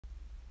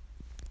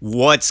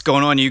What's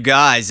going on, you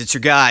guys? It's your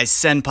guy,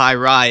 Senpai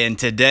Rai, and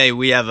today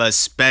we have a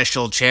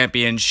special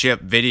championship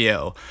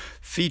video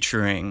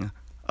featuring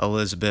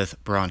Elisabeth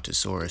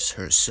Branctorche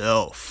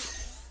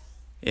herself.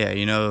 Yeah,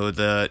 you know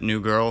the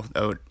new girl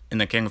out in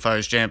the King of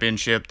Fighters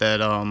Championship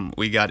that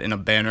we got in a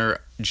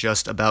banner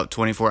just about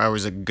 24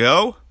 hours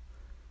ago?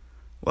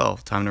 Well,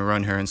 time to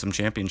run her in some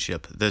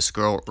championship. This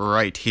girl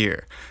right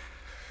here.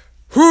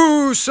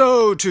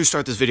 So, to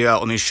start this video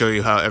out, let me show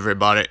you how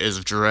everybody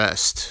is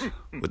dressed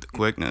with the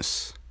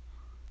quickness.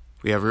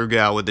 We have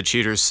Rugal with the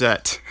cheater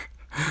set.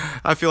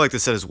 I feel like the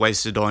set is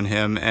wasted on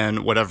him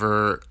and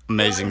whatever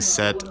amazing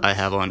set I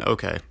have on.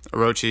 Okay,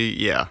 Orochi,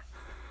 yeah.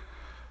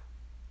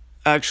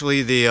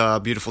 Actually, the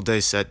Beautiful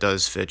Day set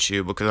does fit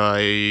you because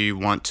I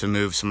want to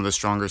move some of the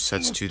stronger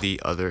sets to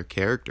the other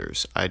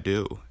characters. I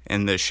do,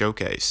 in this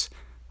showcase.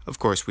 Of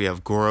course, we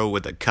have Goro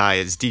with a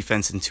Kaya's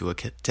defense into a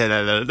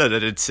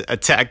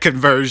attack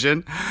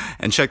conversion.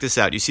 And check this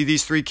out. You see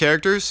these three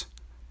characters?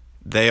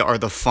 They are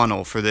the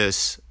funnel for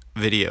this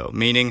video,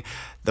 meaning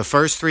the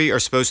first three are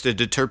supposed to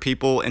deter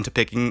people into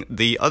picking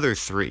the other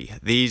three.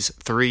 These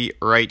three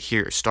right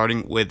here,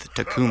 starting with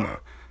Takuma.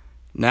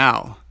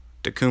 Now,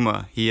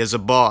 Takuma, he is a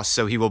boss,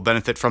 so he will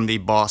benefit from the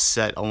boss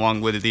set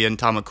along with the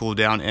Entama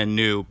cooldown and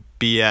new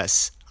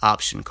BS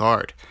option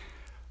card.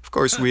 Of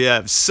course, we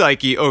have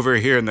Psyche over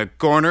here in the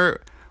corner,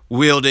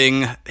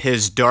 wielding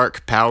his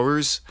dark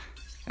powers.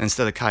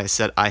 Instead of Kaya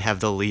set, I have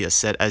the Leah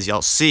set, as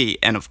y'all see.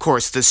 And of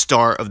course, the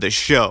star of the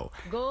show.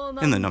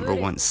 In the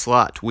 #1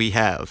 slot, we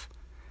have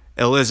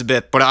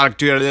Elisabeth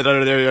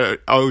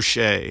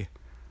Branctorche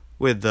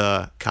with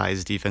the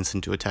Kaya's defense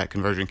into attack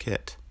conversion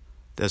kit.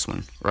 This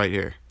one, right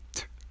here.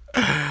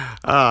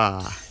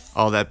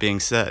 All that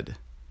being said,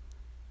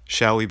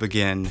 shall we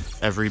begin,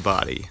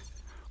 everybody?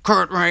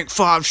 Current rank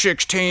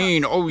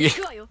 516. Oh yeah.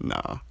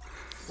 No.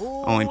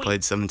 Only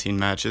played 17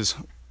 matches.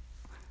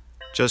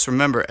 Just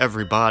remember,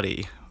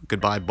 everybody.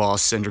 Goodbye,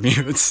 boss syndrome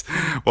units.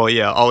 Well,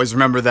 yeah, always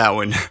remember that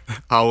one.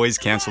 Always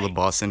cancel the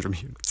boss syndrome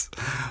units.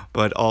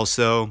 But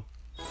also,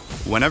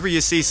 whenever you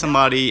see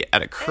somebody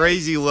at a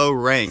crazy low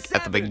rank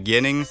at the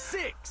beginning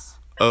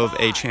of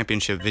a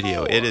championship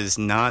video, it is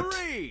not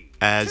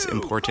as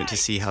important to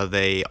see how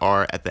they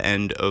are at the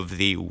end of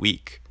the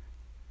week.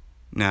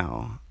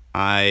 Now,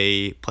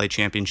 I play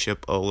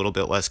championship a little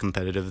bit less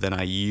competitive than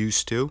I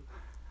used to,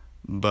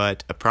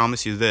 but I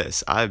promise you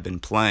this, I've been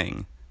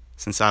playing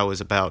since I was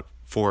about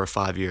 4 or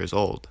 5 years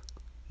old.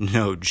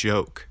 No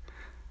joke.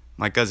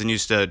 My cousin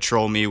used to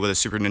troll me with a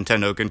Super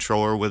Nintendo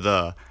controller with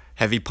a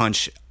heavy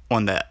punch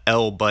on the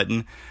L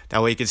button.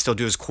 That way he could still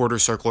do his quarter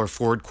circle or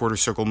forward quarter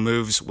circle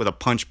moves with a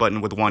punch button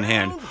with one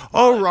hand.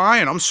 Oh,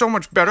 Ryan, I'm so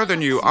much better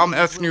than you. I'm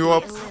effing you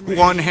up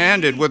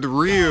one-handed with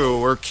Ryu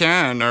or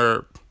Ken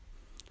or...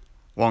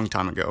 Long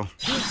time ago.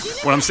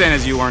 What I'm saying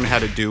is you learn how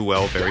to do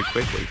well very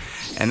quickly.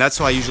 And that's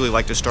why I usually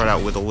like to start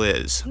out with a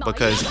Liz.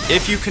 Because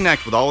if you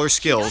connect with all her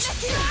skills,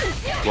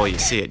 well, you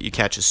see it, you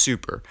catch a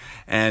super.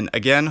 And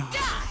again,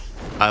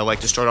 I like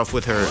to start off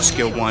with her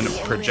skill 1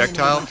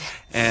 projectile.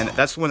 And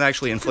that's the one that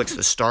actually inflicts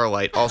the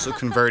starlight, also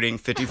converting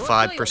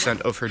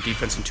 55% of her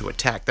defense into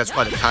attack. That's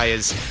why the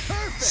Kaya's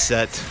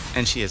set,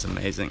 and she is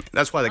amazing.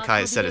 That's why the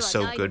Kaya set is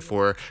so good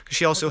for her, because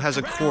she also has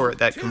a core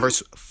that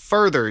converts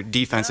further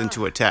defense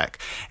into attack.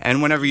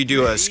 And whenever you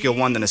do a skill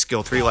 1 then a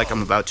skill 3 like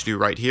I'm about to do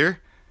right here,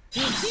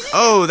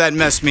 oh, that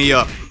messed me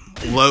up.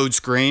 Load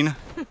screen.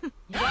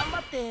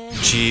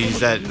 Jeez,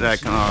 that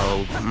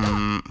now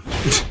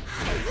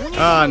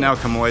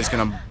Kamui's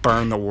gonna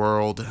burn the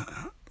world.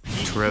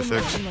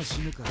 Terrific.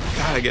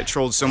 God, I get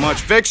trolled so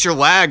much. Fix your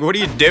lag. What are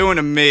you doing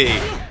to me?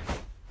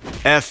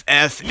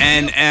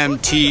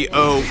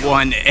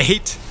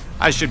 FFNMTO18.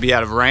 I should be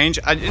out of range.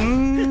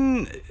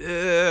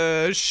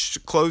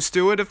 Close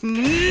to it. If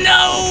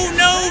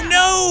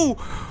no.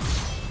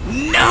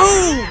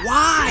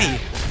 Why?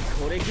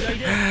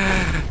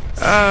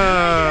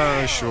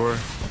 Sure.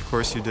 Of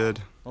course you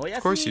did.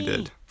 Of course you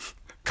did.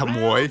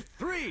 Kamui.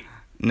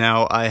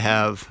 Now I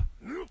have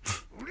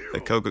the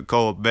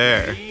Coca-Cola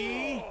bear.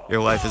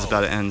 Your life is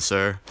about to end,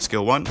 sir.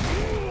 Skill 1,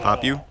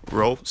 pop you,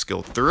 roll.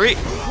 Skill 3,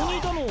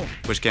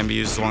 which can be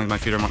used as long as my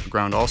feet are on the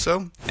ground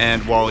also.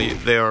 And while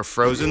they are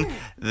frozen,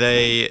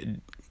 they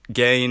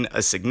gain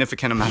a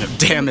significant amount of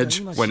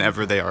damage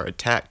whenever they are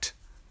attacked.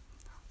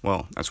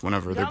 Well, that's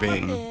whenever they're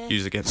being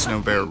used against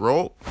Snow Bear.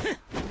 Roll.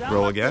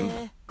 Roll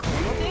again.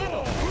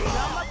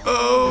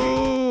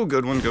 Oh,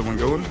 good one.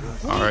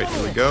 Alright,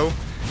 here we go.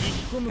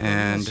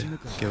 And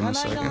give him a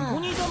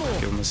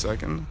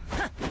second.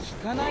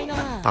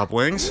 Pop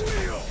wings.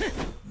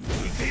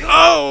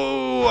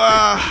 Oh,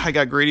 I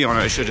got greedy on it.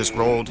 I should have just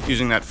rolled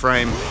using that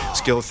frame.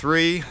 Skill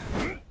 3,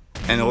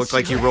 and it looked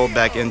like he rolled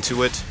back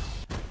into it.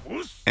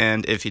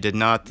 And if he did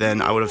not,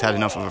 then I would have had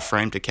enough of a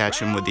frame to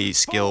catch him with the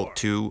skill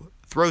 2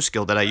 throw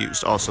skill that I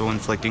used, also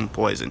inflicting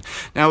poison.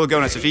 Now we'll go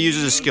next. If he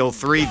uses a skill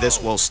 3,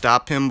 this will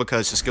stop him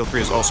because his skill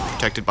 3 is also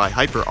protected by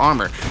hyper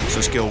armor.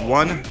 So skill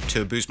 1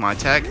 to boost my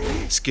attack,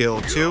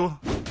 skill 2,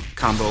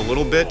 combo a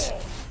little bit,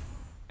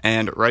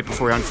 And right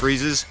before he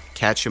unfreezes,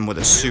 catch him with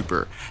a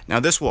super. Now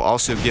this will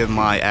also give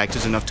my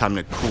actives enough time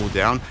to cool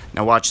down.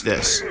 Now watch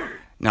this.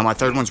 Now my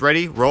third one's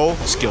ready. Roll,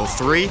 skill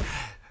 3.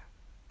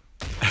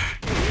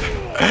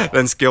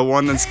 Then skill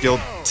 1, then skill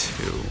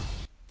 2.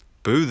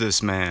 Boo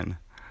this man.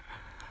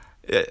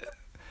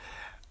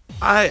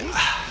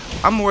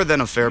 I'm more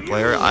than a fair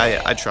player.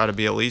 I try to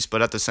be at least,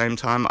 but at the same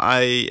time,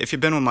 if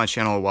you've been with my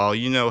channel a while,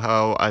 you know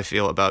how I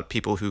feel about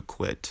people who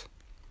quit.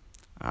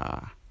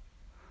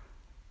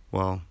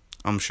 Well,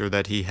 I'm sure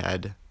that he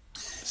had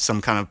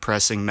some kind of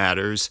pressing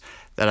matters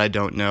that I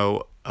don't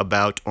know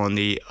about on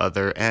the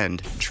other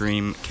end.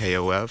 Dream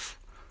KoF.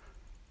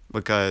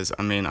 Because,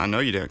 I mean, I know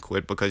you didn't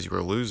quit because you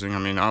were losing. I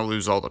mean, I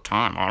lose all the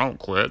time. I don't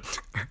quit.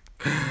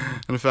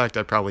 In fact,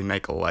 I'd probably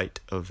make a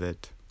light of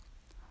it.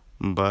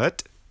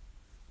 But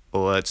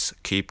let's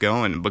keep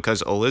going,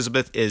 because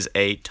Elisabeth is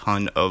a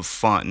ton of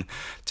fun.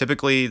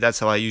 Typically, that's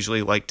how I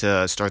usually like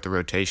to start the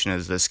rotation,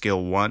 as the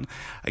skill 1.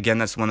 Again,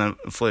 that's the one that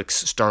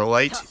inflicts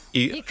Starlight,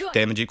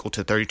 damage equal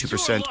to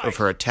 32% of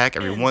her attack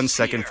every 1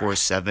 second for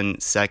 7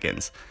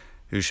 seconds.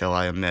 Who shall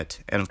I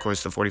omit? And of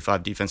course, the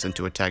 45 defense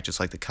into attack, just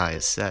like the Kai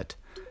is set.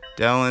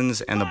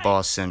 Dellons and the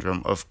boss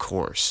syndrome, of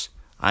course.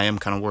 I am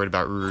kind of worried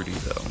about Rudy,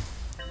 though.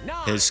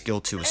 His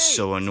skill 2 is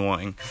so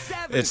annoying.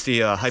 It's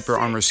the hyper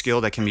armor skill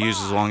that can be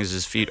used as long as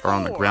his feet are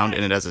on the ground,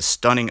 and it has a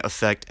stunning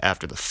effect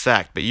after the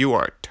fact. But you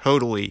are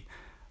totally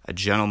a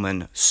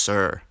gentleman,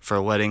 sir, for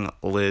letting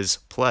Liz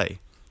play.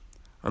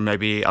 Or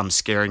maybe I'm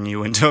scaring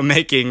you into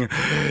making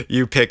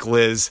you pick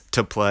Liz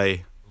to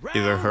play.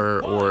 Either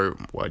her or,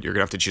 what, you're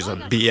gonna have to choose a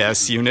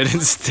BS unit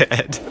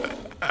instead.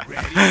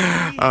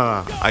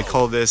 I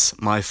call this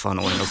my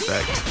funneling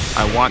effect.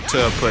 I want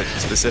to put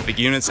specific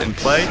units in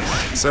play,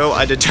 so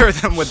I deter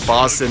them with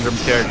boss syndrome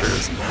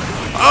characters.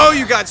 Oh,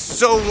 you got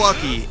so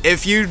lucky.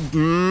 If you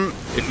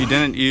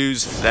didn't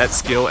use that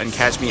skill and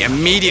catch me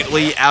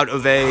immediately out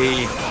of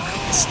a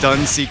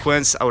stun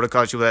sequence, I would have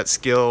caught you with that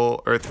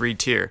skill or 3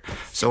 tier.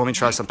 So let me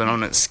try something. I'm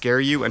gonna scare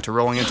you into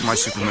rolling into my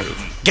super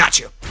move. Got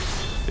you.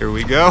 Here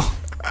we go.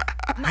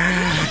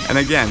 And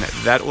again,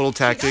 that little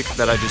tactic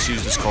that I just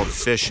used is called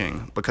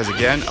fishing, because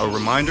again, a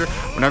reminder,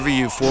 whenever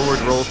you forward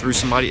roll through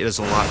somebody, it is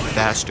a lot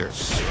faster.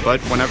 But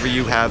whenever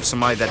you have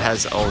somebody that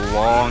has a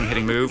long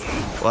hitting move,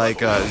 like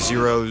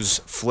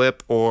Zero's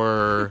flip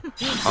or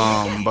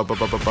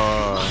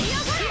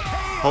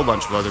whole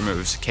bunch of other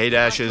moves,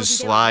 K-dashes,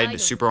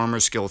 slide, super armor,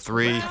 skill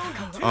 3,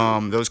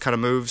 those kind of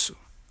moves,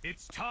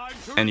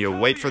 and you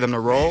wait for them to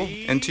roll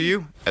into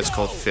you, it's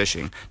called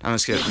fishing. Now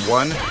let's get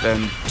 1,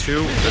 then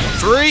 2, then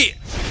 3!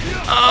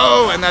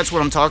 Oh, and that's what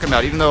I'm talking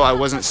about. Even though I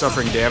wasn't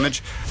suffering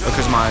damage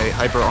because my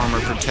hyper armor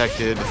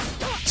protected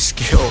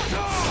skill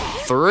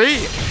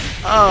 3.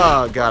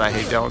 Oh god, I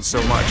hate Dellons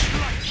so much.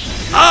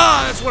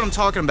 Ah, that's what I'm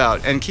talking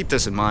about. And keep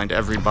this in mind,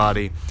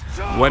 everybody.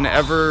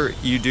 Whenever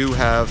you do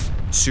have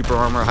super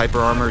armor, hyper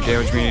armor,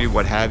 damage immunity,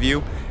 what have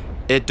you,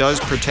 it does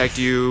protect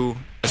you,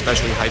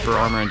 especially hyper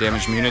armor and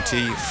damage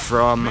immunity,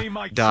 from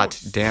dot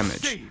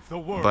damage.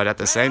 But at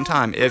the same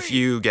time, if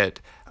you get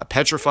a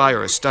petrify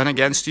or a stun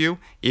against you,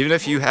 even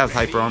if you have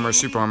hyper armor,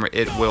 super armor,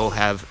 it will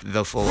have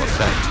the full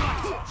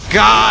effect.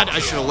 God, I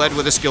should have led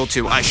with a skill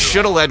 2. I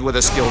should have led with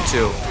a skill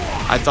 2.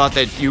 I thought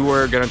that you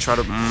were gonna try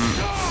to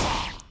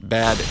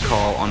bad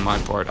call on my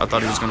part. I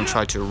thought he was gonna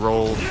try to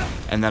roll,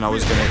 and then I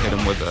was gonna hit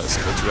him with a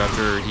skill 2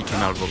 after he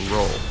came out of a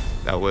roll.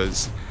 That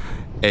was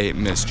a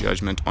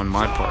misjudgment on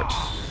my part.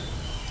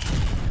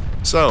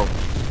 So,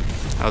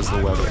 how's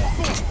the weather?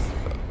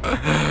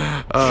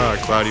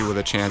 Cloudy with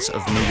a chance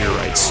of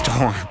meteorite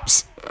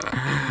storms.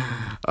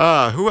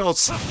 Who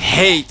else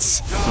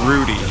hates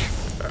Rudy?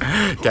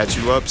 Got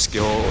you up,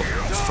 skill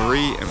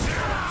 3,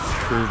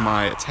 improve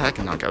my attack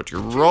and knock out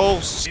your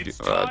rolls.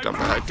 Dump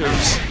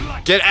actives.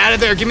 Get out of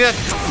there, give me that.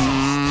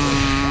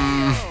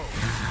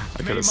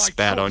 I could have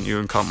spat on you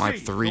and caught my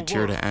 3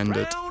 tier to end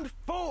it.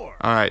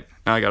 Alright,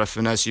 now I gotta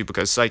finesse you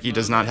because Psyche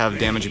does not have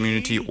damage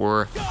immunity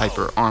or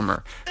hyper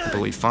armor.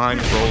 Completely fine.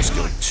 Roll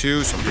skill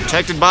 2, so I'm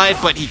protected by it,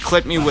 but he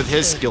clipped me with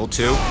his skill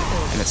 2,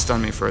 and it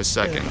stunned me for a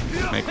second.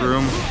 Make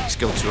room.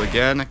 Skill 2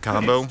 again.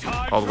 Combo.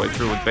 All the way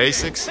through with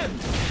basics.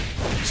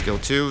 Skill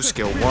 2,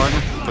 skill 1.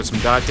 Put some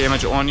dot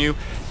damage on you.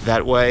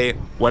 That way,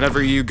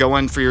 whenever you go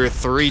in for your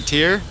 3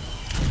 tier,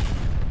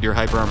 your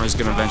hyper armor is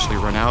gonna eventually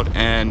run out,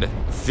 and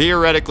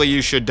theoretically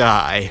you should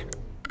die.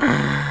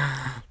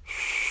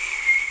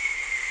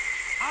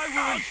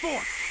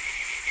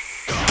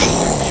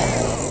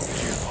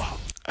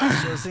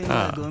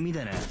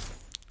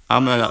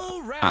 I'm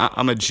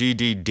a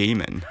GD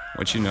demon.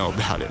 What you know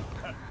about it?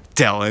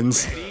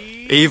 Dellons.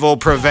 Evil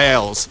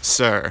prevails,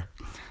 sir.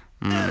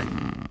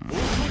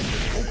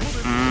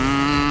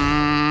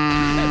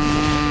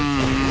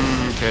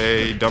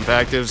 Okay, dump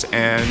actives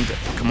and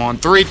come on,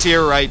 3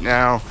 tier right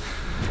now.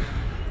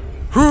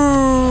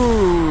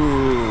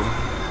 Whoo!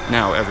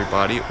 Now,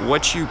 everybody,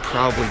 what you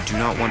probably do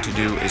not want to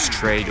do is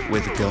trade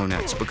with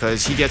Gonets,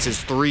 because he gets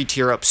his 3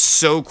 tier up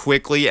so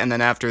quickly, and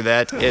then after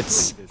that,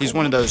 he's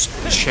one of those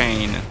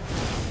chain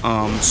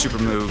super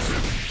move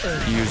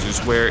users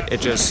where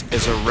it just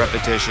is a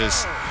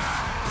repetitious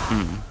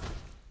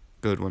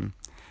Good one.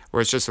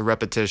 Where it's just a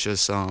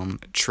repetitious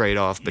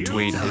trade-off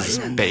between his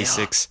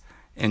basics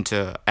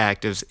into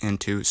actives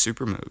into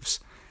super moves.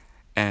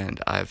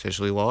 And I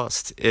officially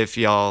lost, if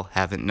y'all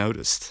haven't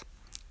noticed.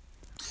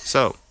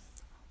 So,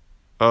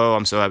 oh,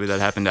 I'm so happy that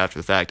happened after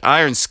the fact.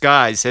 Iron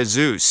Skies,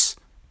 Jesus.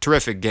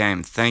 Terrific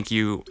game. Thank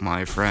you,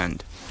 my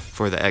friend,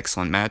 for the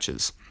excellent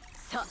matches.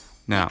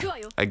 Now,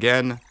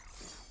 again,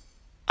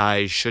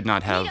 I should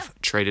not have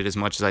traded as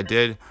much as I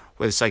did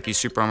with Psyche's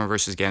Super Armor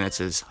versus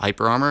Gannett's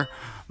Hyper Armor,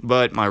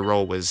 but my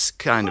role was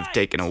kind of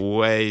taken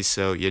away,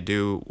 so you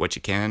do what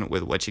you can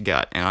with what you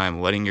got, and I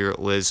am letting your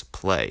Liz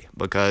play,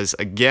 because,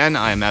 again,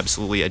 I am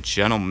absolutely a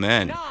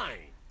gentleman, 9,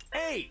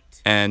 8,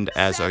 and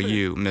as are 7,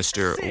 you,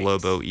 Mr. 6,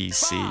 Lobo EC.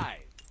 5,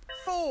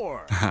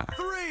 4,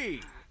 3,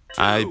 2,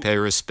 I pay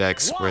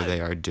respects where 1, they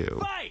are due,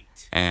 fight.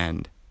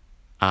 and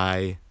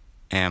I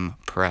am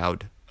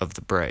proud of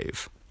the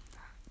brave.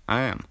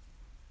 I am.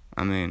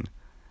 I mean,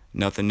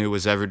 nothing new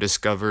was ever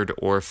discovered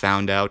or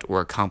found out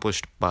or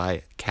accomplished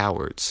by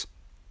cowards.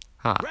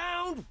 Ha.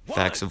 Round 1.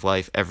 Facts of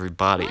life,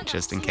 everybody,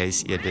 just in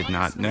case you did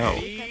not know.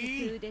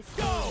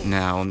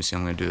 Now, let me see,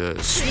 I'm going to do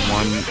this.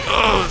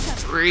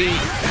 3.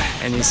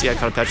 And you see I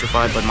caught a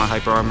petrified, but my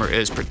hyper armor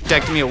is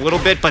protecting me a little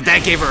bit, but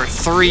that gave her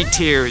 3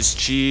 tiers.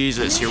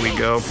 Jesus, here we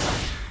go.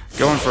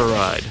 Going for a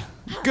ride.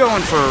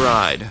 Going for a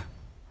ride.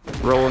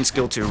 Rolling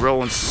skill 2,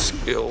 rolling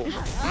skill.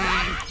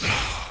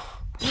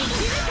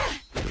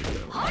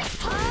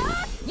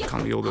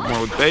 Come a little bit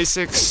more with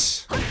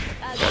basics.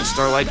 Got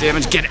starlight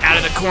damage. Get out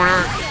of the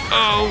corner.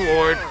 Oh,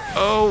 Lord.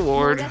 Oh,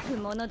 Lord.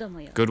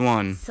 Good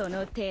one.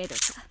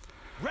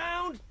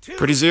 Round 2.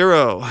 Pretty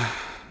zero.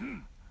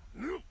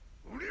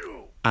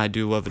 I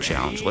do love a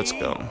challenge. Let's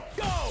go.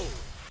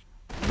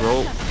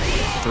 Roll.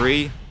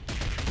 3.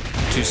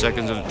 2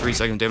 seconds of 3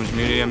 second damage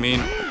immunity. I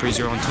mean, pretty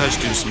zero on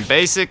touch. Do some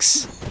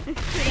basics.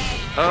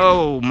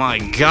 Oh my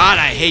God!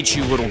 I hate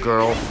you, little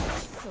girl.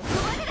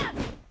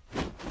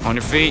 On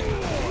your feet.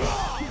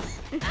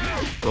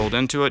 Rolled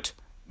into it.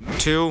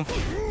 2.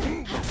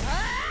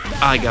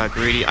 I got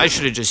greedy. I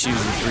should have just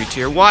used the 3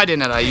 tier. Why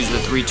didn't I use the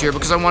 3 tier?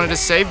 Because I wanted to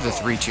save the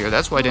 3 tier.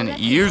 That's why I didn't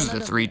use the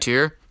 3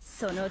 tier.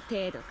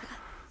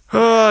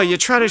 You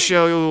try to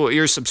show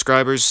your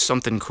subscribers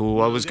something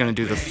cool. I was going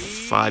to do the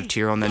 5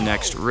 tier on the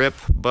next rip,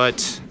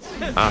 but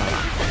I'm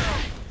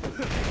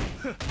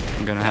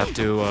going to have to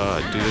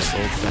do this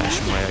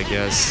old-fashioned way, I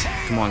guess.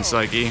 Come on,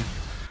 Psyche.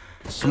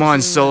 Come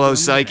on, Solo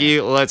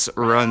Psyche. Let's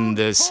run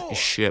this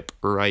ship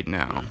right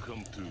now.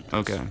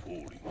 Okay.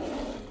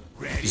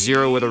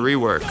 0 with a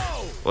rework.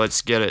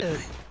 Let's get it.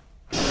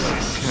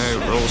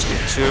 Okay, roll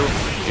skill 2.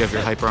 You have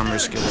your hyper armor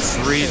skill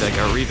 3 that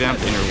got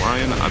revamped, and your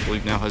lion, I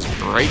believe, now has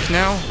break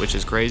now, which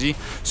is crazy.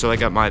 So I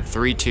got my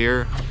 3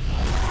 tier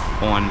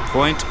on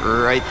point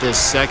right this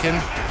second.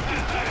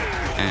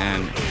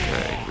 And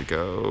okay, here we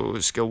go.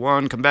 Skill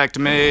 1, come back to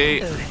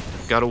me.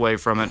 Got away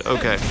from it.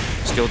 Okay.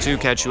 Skill 2,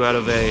 catch you out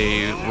of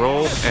a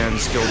roll. And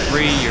skill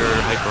 3, your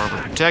hyper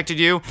armor protected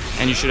you.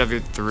 And you should have your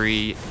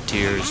 3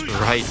 tiers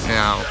right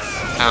now.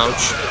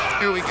 Ouch.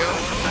 Here we go.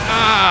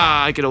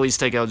 Ah, I could at least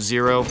take out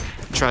 0.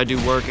 Try to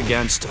do work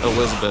against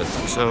Elisabeth.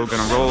 So,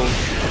 gonna roll.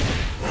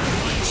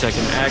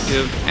 Second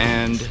active.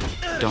 And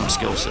dump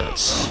skill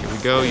sets. Here we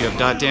go. You have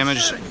dot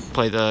damage.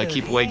 Play the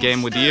keep away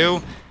game with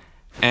you.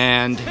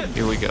 And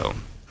here we go.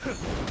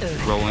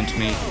 Roll into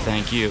me.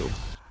 Thank you.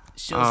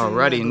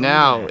 Alrighty,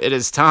 now it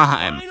is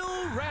time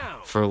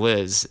for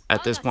Liz.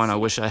 At this point, I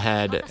wish I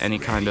had any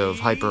kind of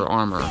hyper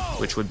armor,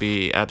 which would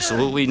be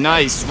absolutely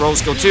nice. Roll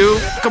skill 2.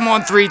 Come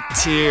on, 3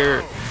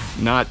 tier.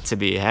 Not to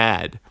be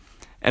had.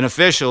 And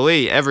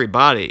officially,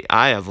 everybody,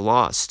 I have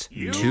lost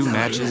 2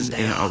 matches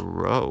in a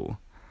row.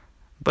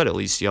 But at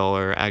least y'all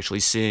are actually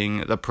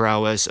seeing the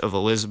prowess of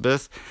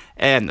Elisabeth,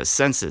 and the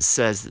census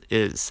says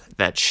is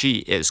that she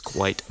is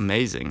quite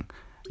amazing.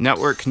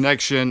 Network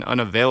connection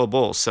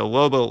unavailable, so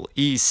Lobo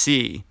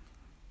EC.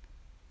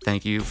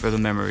 Thank you for the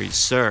memories,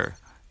 sir.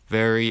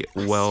 Very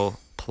well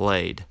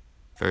played.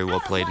 Very well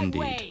played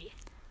indeed.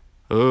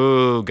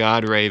 Ooh,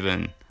 God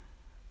Raven.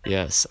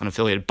 Yes,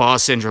 unaffiliated.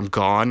 Boss Syndrome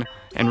gone.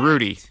 And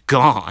Rudy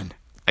gone.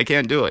 I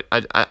can't do it.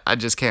 I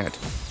just can't.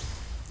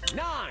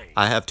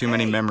 I have too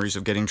many memories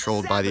of getting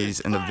trolled by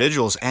these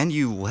individuals, and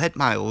you let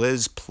my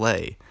Liz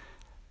play.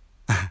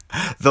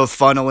 The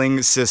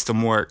funneling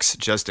system works,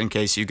 just in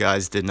case you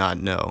guys did not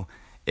know.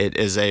 It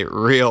is a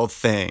real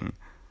thing.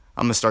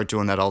 I'm going to start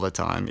doing that all the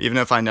time. Even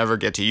if I never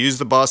get to use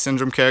the Boss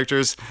Syndrome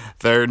characters,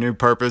 their new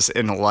purpose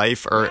in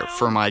life, or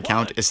for my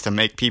account, is to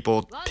make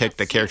people pick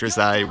the characters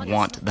that I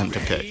want them to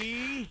pick.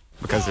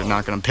 Because they're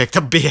not going to pick the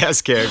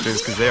BS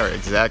characters, because they are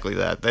exactly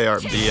that. They are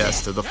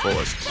BS to the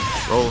fullest.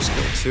 Roll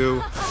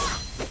skill 2.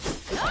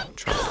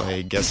 Try to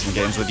play guessing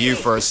games with you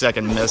for a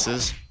second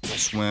misses.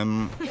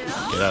 Swim. Get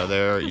out of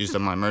there. Use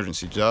my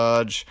emergency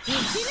dodge.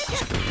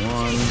 Skill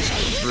 1.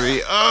 Skill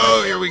 3.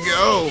 Oh, here we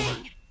go.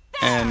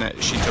 And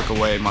she took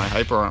away my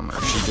hyper armor.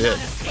 She did.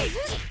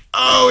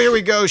 Oh, here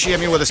we go. She hit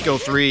me with a skill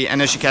 3.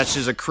 And then she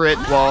catches a crit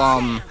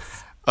while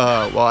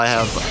I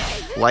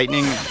have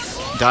lightning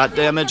dot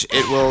damage,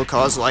 it will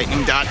cause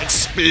lightning dot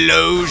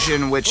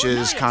explosion, which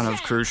is kind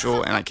of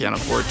crucial, and I can't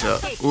afford to...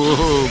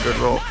 Ooh, good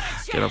roll.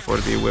 Can't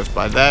afford to be whiffed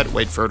by that.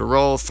 Wait for her to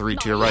roll.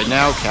 3-tier right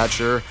now. Catch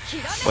her.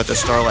 Let the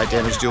starlight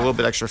damage do a little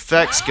bit extra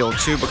effect. Skill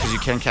 2 because you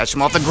can catch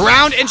them off the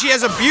ground, and she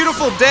has a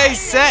beautiful day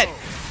set.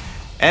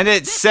 And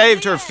it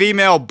saved her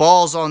female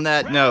balls on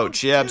that note.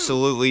 She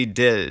absolutely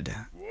did.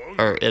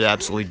 Or it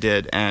absolutely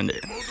did. And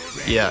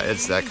yeah,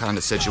 it's that kind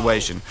of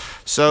situation.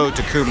 So,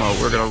 Takuma,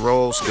 we're going to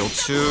roll skill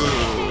 2.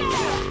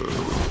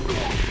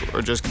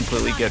 Or just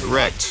completely get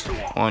wrecked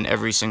on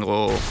every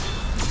single...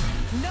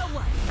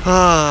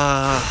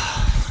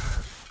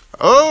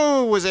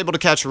 Oh, was able to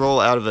catch a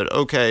roll out of it.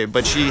 Okay,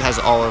 but she has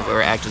all of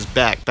her actors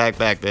back. Back,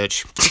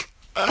 bitch.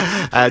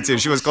 I had to.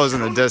 She was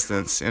closing the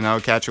distance. You know,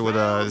 catch her with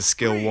a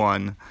skill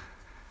 1.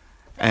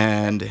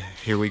 And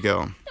here we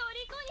go.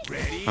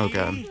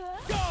 Okay.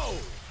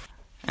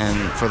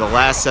 And for the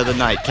last set of the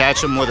night,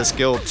 catch him with a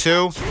skill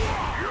 2.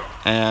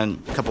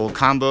 And a couple of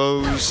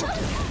combos.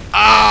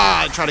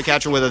 Try to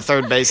catch her with a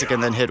 3rd basic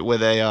and then hit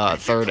with a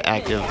 3rd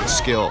active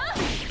skill.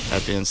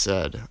 That being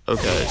said.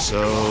 Okay,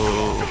 so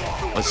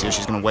let's see if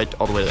she's going to wait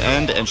all the way to the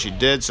end. And she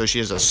did, so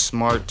she is a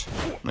smart,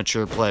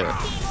 mature player.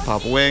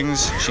 Pop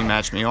wings. She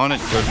matched me on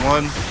it. Good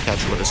one. Catch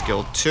her with a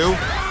skill 2.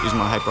 Use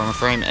my hyper armor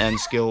frame and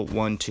skill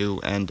 1 to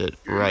end it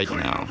right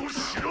now.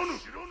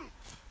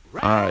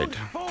 Alright.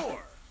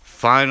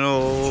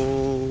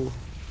 Final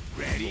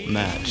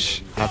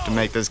match. Have to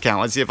make this count.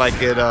 Let's see if I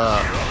could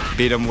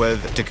beat him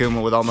with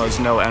Takuma with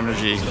almost no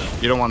energy.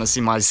 You don't want to see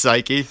my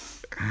psyche.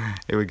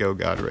 Here we go,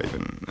 God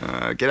Raven.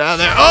 Get out of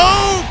there.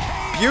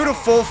 Oh!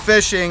 Beautiful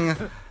fishing.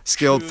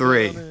 Skill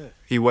 3.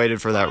 He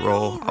waited for that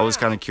roll. I was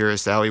kind of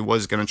curious how he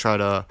was going to try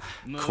to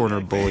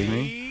corner bully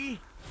me.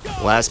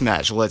 Last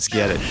match. Let's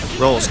get it.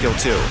 Roll skill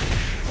 2.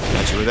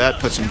 Catch you with that.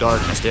 Put some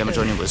darkness damage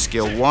on you with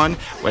skill 1.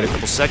 Wait a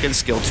couple seconds.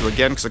 Skill 2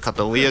 again because I cut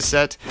the Leah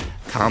set.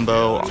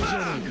 Combo.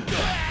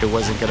 It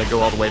wasn't going to go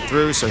all the way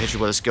through, so I hit you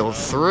with a skill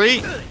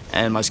 3.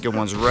 And my skill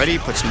 1's ready.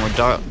 Put some more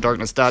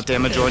darkness dot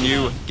damage on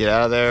you. Get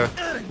out of there.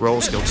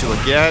 Roll skill 2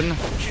 again.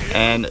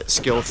 And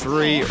skill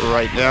 3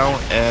 right now.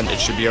 And it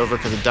should be over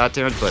because of dot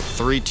damage, but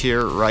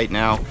 3-tier right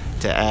now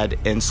to add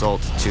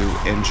insult to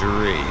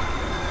injury.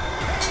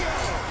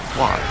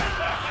 Why?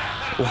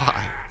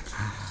 Why?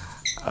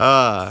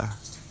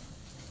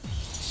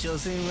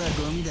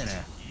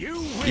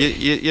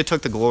 You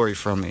took the glory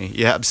from me.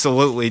 You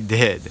absolutely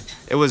did.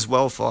 It was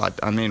well fought.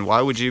 I mean,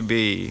 why would you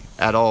be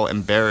at all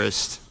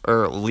embarrassed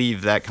or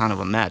leave that kind of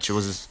a match? It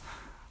was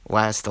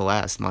last to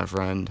last, my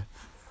friend.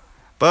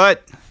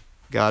 But,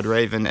 God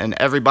Raven and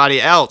everybody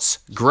else,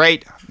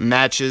 great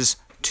matches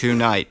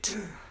tonight.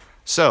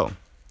 So,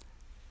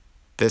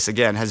 this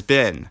again has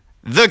been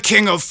the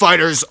King of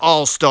Fighters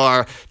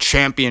All-Star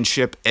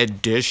Championship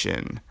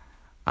Edition.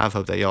 I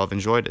hope that y'all have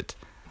enjoyed it.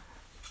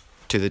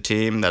 To the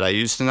team that I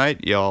used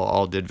tonight, y'all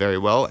all did very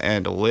well.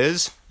 And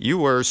Liz, you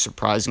were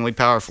surprisingly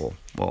powerful.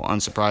 Well,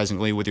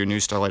 unsurprisingly with your new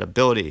Starlight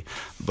ability.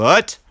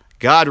 But,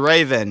 God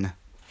Raven,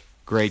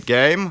 great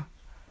game.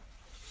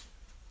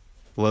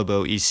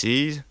 Lobo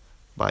EC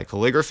by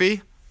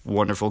Calligraphy,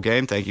 wonderful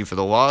game. Thank you for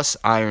the loss.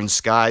 Iron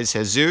Skies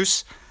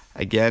Jesus,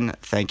 again,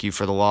 thank you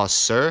for the loss,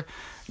 sir.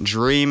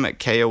 Dream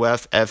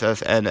KoF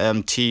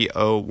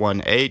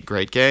FFNMTO18,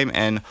 great game.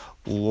 And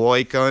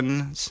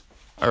Loikons,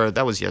 or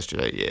that was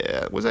yesterday.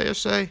 Yeah, was that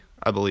yesterday?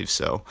 I believe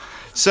so.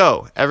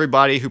 So,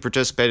 everybody who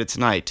participated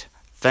tonight,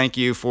 thank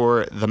you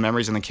for the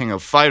memories in the King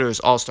of Fighters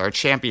All-Star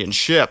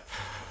Championship.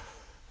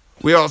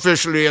 We are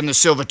officially in the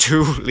Silver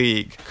 2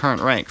 League.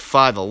 Current rank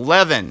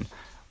 511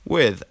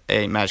 with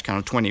a match count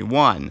of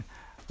 21.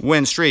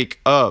 Win streak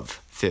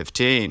of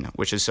 15,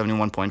 which is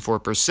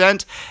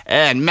 71.4%.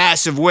 And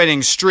massive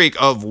winning streak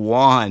of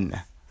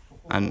 1.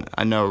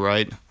 I know,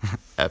 right?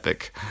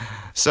 Epic.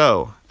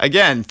 So,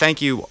 again,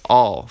 thank you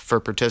all for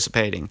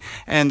participating.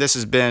 And this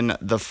has been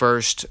the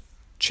first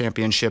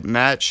championship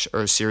match,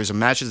 or series of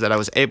matches, that I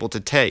was able to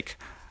take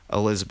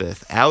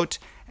Elisabeth out.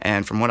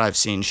 And from what I've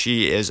seen,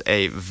 she is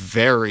a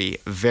very,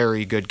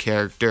 very good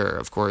character.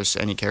 Of course,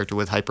 any character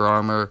with hyper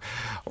armor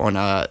on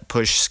a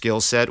push skill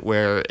set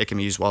where it can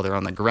be used while they're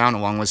on the ground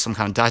along with some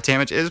kind of dot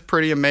damage is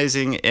pretty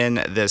amazing in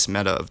this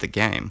meta of the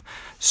game.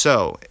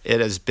 So,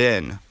 it has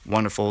been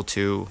wonderful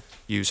to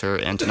use her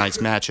in tonight's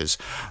matches.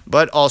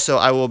 But also,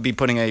 I will be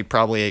putting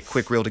probably a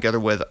quick reel together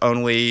with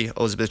only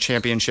Elisabeth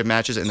Championship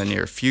matches in the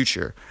near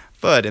future.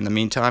 But in the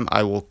meantime,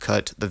 I will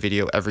cut the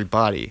video,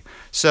 everybody.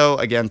 So,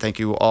 again, thank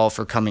you all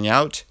for coming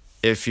out.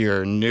 If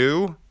you're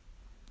new,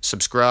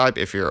 subscribe.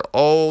 If you're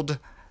old,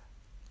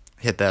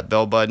 hit that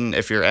bell button.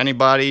 If you're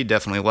anybody,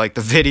 definitely like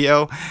the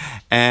video.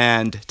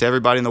 And to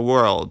everybody in the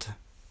world,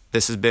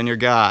 this has been your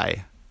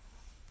guy,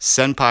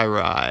 Senpai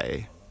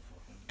Rai.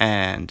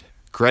 And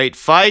great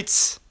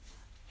fights,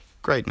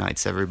 great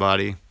nights,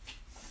 everybody.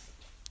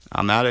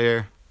 I'm out of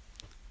here.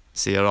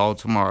 See you all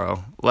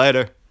tomorrow.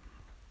 Later.